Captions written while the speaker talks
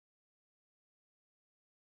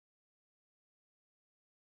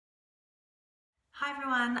Hi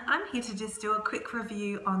everyone, I'm here to just do a quick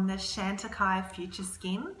review on the Chantecaille Future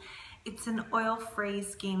Skin. It's an oil-free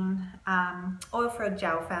skin, oil-free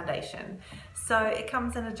gel foundation. So it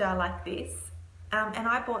comes in a jar like this, and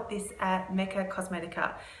I bought this at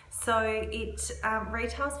Makeupbybec. So it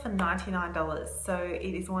retails for $99, so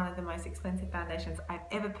it is one of the most expensive foundations I've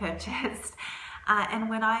ever purchased. And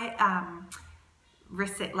when I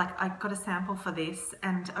I got a sample for this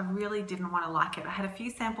and I really didn't want to like it. I had a few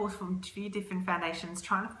samples from a few different foundations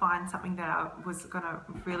trying to find something that I was going to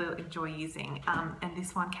really enjoy using, and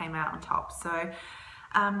this one came out on top. So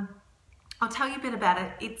I'll tell you a bit about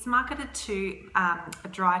it. It's marketed to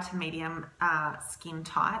dry to medium skin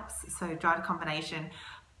types, so dry to combination.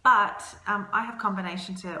 But I have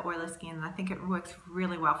combination to oily skin and I think it works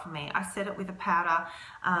really well for me. I set it with a powder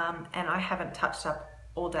and I haven't touched up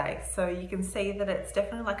all day, so you can see that it's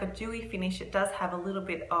definitely like a dewy finish. It does have a little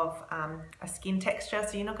bit of a skin texture,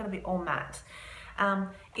 so you're not going to be all matte.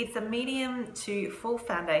 It's a medium to full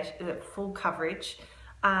foundation, full coverage.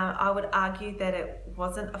 I would argue that it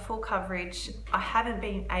wasn't a full coverage. I haven't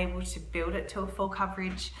been able to build it to a full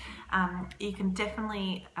coverage. You can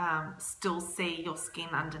definitely still see your skin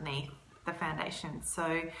underneath the foundation,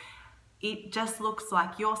 so it just looks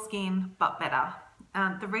like your skin but better.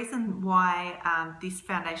 The reason why this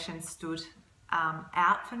foundation stood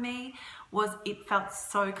out for me was it felt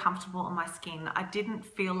so comfortable on my skin. I didn't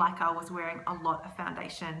feel like I was wearing a lot of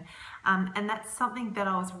foundation, and that's something that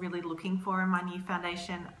I was really looking for in my new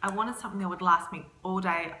foundation. I wanted something that would last me all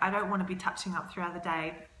day. I don't want to be touching up throughout the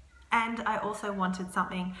day, and I also wanted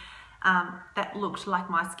something that looked like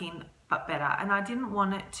my skin but better, and I didn't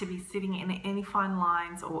want it to be sitting in any fine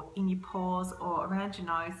lines or in your pores or around your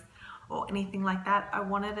nose or anything like that. I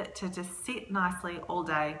wanted it to just sit nicely all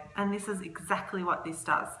day, and this is exactly what this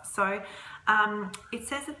does. So it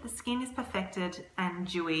says that the skin is perfected and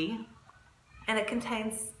dewy, and it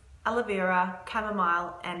contains aloe vera,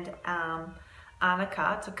 chamomile and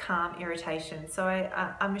arnica to calm irritation. So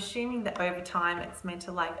I'm assuming that over time it's meant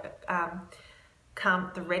to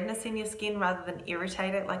calm the redness in your skin rather than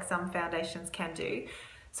irritate it like some foundations can do.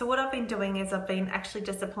 So what I've been doing is I've been actually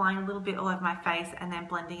just applying a little bit all over my face and then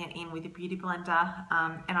blending it in with a beauty blender,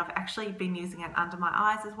 and I've actually been using it under my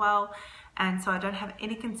eyes as well, and so I don't have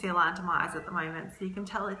any concealer under my eyes at the moment, so you can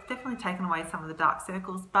tell it's definitely taken away some of the dark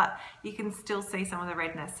circles, but you can still see some of the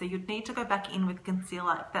redness. So you'd need to go back in with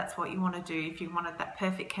concealer if that's what you want to do. If you wanted that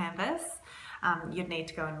perfect canvas, you'd need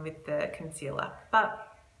to go in with the concealer.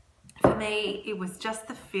 But for me, it was just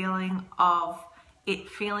the feeling of it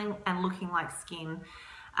feeling and looking like skin,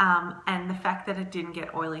 and the fact that it didn't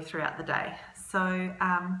get oily throughout the day. So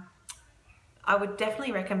I would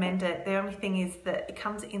definitely recommend it. The only thing is that it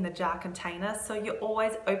comes in the jar container, so you're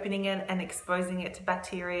always opening it and exposing it to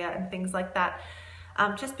bacteria and things like that.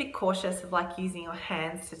 Just be cautious of using your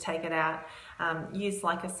hands to take it out. Use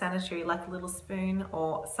like a sanitary, like a little spoon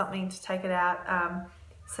or something to take it out,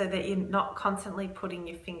 so that you're not constantly putting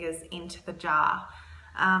your fingers into the jar.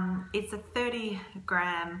 It's a 30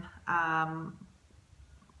 gram,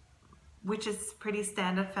 which is pretty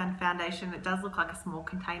standard foundation. It does look like a small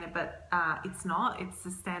container, but it's not. It's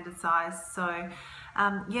the standard size. So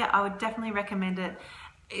yeah, I would definitely recommend it.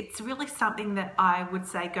 It's really something that I would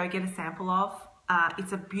say go get a sample of.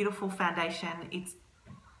 It's a beautiful foundation. It's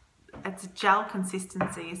a gel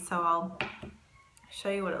consistency, so I'll show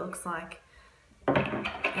you what it looks like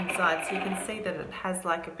inside. So you can see that it has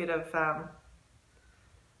like a bit of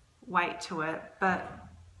weight to it, but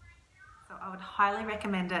so I would highly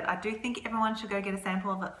recommend it. I do think everyone should go get a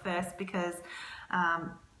sample of it first, because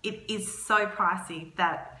it is so pricey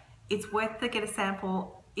that it's worth to get a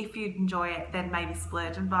sample. If you enjoy it, then maybe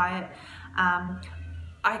splurge and buy it.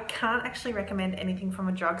 I can't actually recommend anything from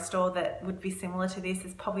a drugstore that would be similar to this.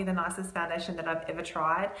 It's probably the nicest foundation that I've ever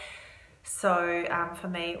tried. So for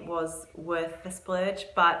me it was worth the splurge,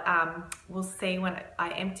 but we'll see when I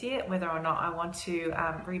empty it whether or not I want to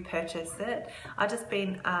repurchase it. I've just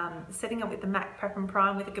been setting it with the MAC Prep and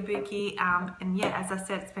Prime with a kabuki, and yeah, as I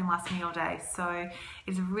said, it's been lasting me all day. So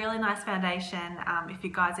it's a really nice foundation. If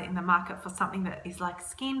you guys are in the market for something that is like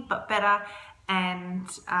skin but better and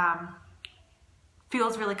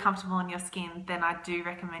feels really comfortable on your skin, then I do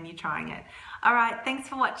recommend you trying it. All right, thanks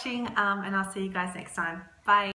for watching, and I'll see you guys next time. Bye.